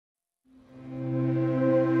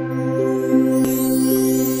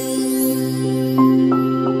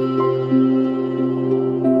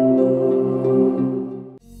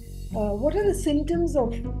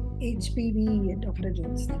HPV, Dr.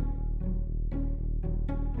 Jyotsna?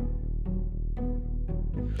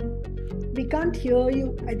 We can't hear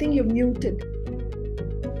you. I think you're muted.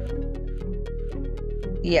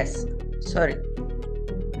 Yes, sorry.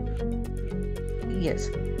 Yes,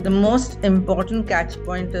 the most important catch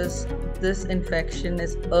point is this infection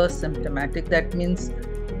is asymptomatic. That means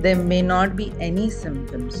there may not be any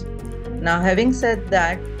symptoms. Now, having said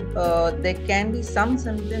that, there can be some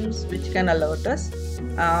symptoms which can alert us.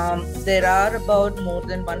 There are about more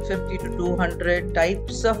than 150 to 200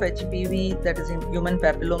 types of HPV, that is in human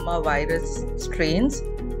papilloma virus strains,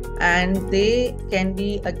 and they can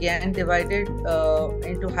be again divided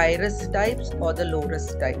into high risk types or the low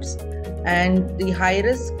risk types. And the high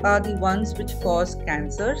risk are the ones which cause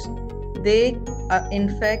cancers. They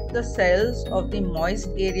infect the cells of the moist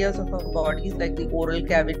areas of our bodies, like the oral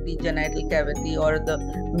cavity, genital cavity, or the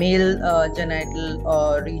male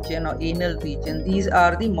genital region or anal region. These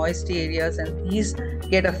are the moist areas, and these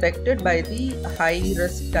get affected by the high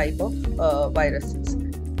risk type of viruses.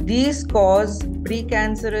 These cause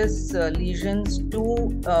precancerous lesions to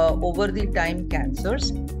over the time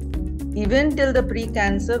cancers. Even till the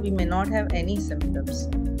pre-cancer, we may not have any symptoms.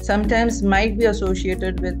 Sometimes might be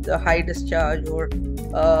associated with a high discharge or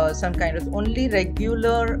some kind of only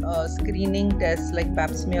regular screening tests like pap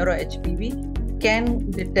smear or HPV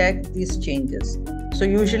can detect these changes. So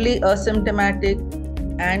usually asymptomatic,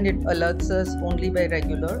 and it alerts us only by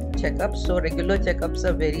regular checkups. So regular checkups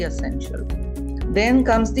are very essential. Then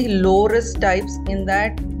comes the low risk types, in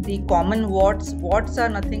that the common warts. Warts are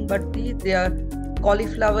nothing but they are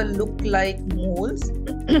cauliflower look like moles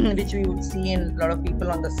which we would see in a lot of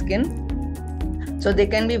people on the skin. So they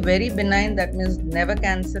can be very benign, that means never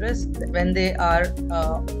cancerous when they are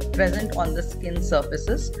present on the skin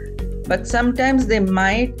surfaces. But sometimes they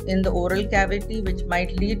might in the oral cavity, which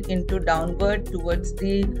might lead into downward towards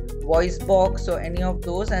the voice box or any of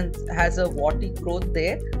those, and has a warty growth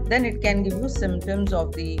there. Then it can give you symptoms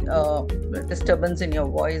of the disturbance in your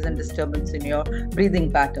voice and disturbance in your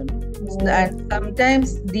breathing pattern. And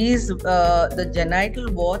sometimes these the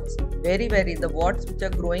genital warts, the warts which are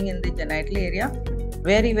growing in the genital area,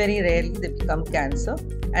 very rarely they become cancer.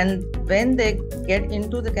 And when they get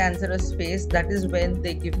into the cancerous phase, that is when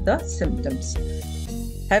they give the symptoms.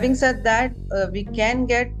 Having said that, we can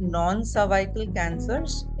get non-cervical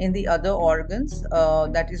cancers in the other organs,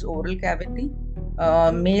 that is oral cavity,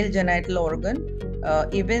 male genital organ,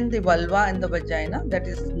 even the vulva and the vagina, that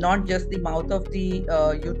is not just the mouth of the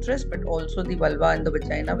uterus, but also the vulva and the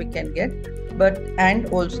vagina we can get, and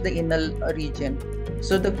also the anal region.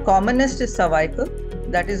 So the commonest is cervical.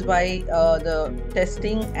 That is why the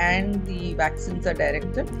testing and the vaccines are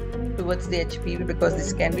directed towards the HPV, because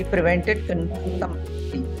this can be prevented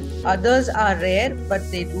completely. Others are rare, but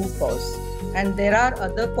they do cause. And there are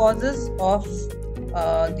other causes of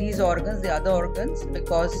these organs, the other organs,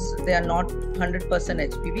 because they are not 100%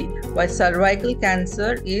 HPV, while cervical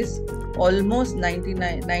cancer is almost 90 to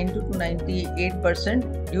 98%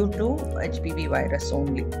 due to HPV virus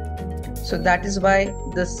only. So that is why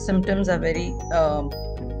the symptoms are very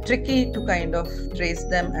tricky to kind of trace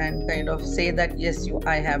them and kind of say that yes,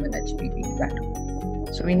 I have an HPV.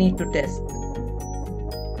 So we need to test.